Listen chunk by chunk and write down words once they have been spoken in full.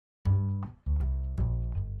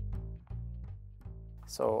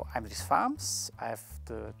So I'm Dries Faems. I have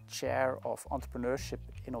the chair of Entrepreneurship,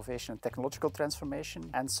 Innovation and Technological Transformation.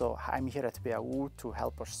 And so I'm here at WHU to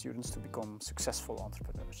help our students to become successful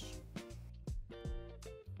entrepreneurs.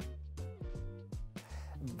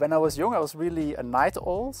 When I was young, I was really a night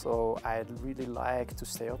owl, so I'd really like to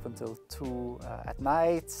stay up until 2 at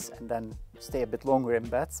night and then stay a bit longer in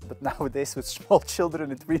bed. But nowadays with small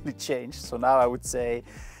children, it really changed. So now I would say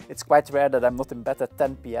it's quite rare that I'm not in bed at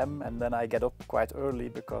 10 p.m. and then I get up quite early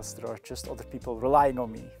because there are just other people relying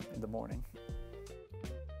on me in the morning.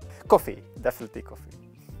 Coffee, definitely coffee.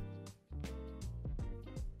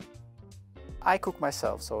 I cook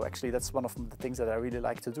myself, so actually that's one of the things that I really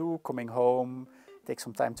like to do, coming home, take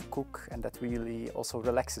some time to cook, and that really also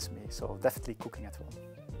relaxes me, so definitely cooking at home.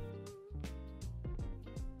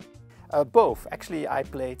 Both. Actually, I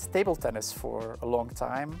played table tennis for a long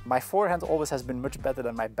time. My forehand always has been much better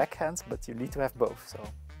than my backhand, but you need to have both. So.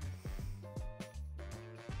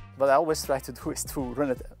 What I always try to do is to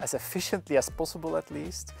run it as efficiently as possible, at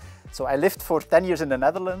least. So I lived for 10 years in the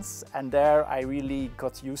Netherlands, and there I really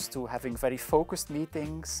got used to having very focused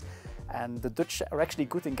meetings. And the Dutch are actually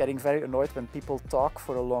good in getting very annoyed when people talk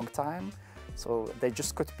for a long time. So they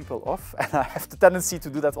just cut people off, and I have the tendency to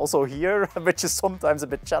do that also here, which is sometimes a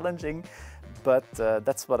bit challenging, but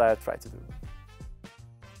that's what I try to do.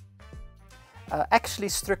 Actually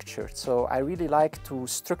structured, so I really like to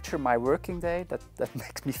structure my working day. That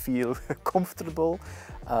makes me feel comfortable.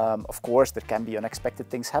 Of course, there can be unexpected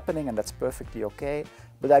things happening, and that's perfectly okay,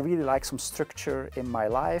 but I really like some structure in my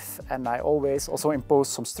life, and I always also impose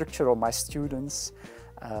some structure on my students.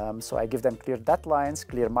 So I give them clear deadlines,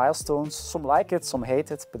 clear milestones. Some like it, some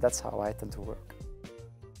hate it, but that's how I tend to work.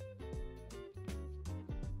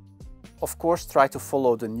 Of course, try to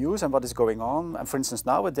follow the news and what is going on. And for instance,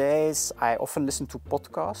 nowadays, I often listen to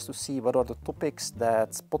podcasts to see what are the topics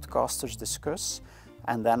that podcasters discuss.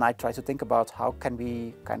 And then I try to think about how can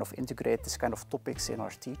we kind of integrate this kind of topics in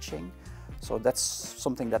our teaching. So that's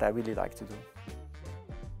something that I really like to do.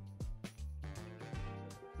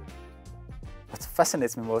 What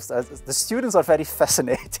fascinates me most, the students are very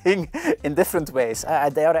fascinating in different ways.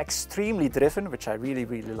 They are extremely driven, which I really,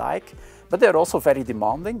 really like, but they're also very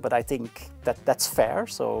demanding, but I think that's fair.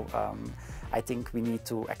 So I think we need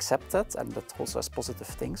to accept that, and that also has positive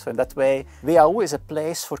things. So in that way, WHU is a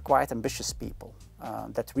place for quite ambitious people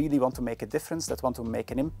that really want to make a difference, that want to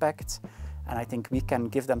make an impact, and I think we can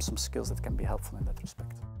give them some skills that can be helpful in that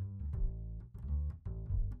respect.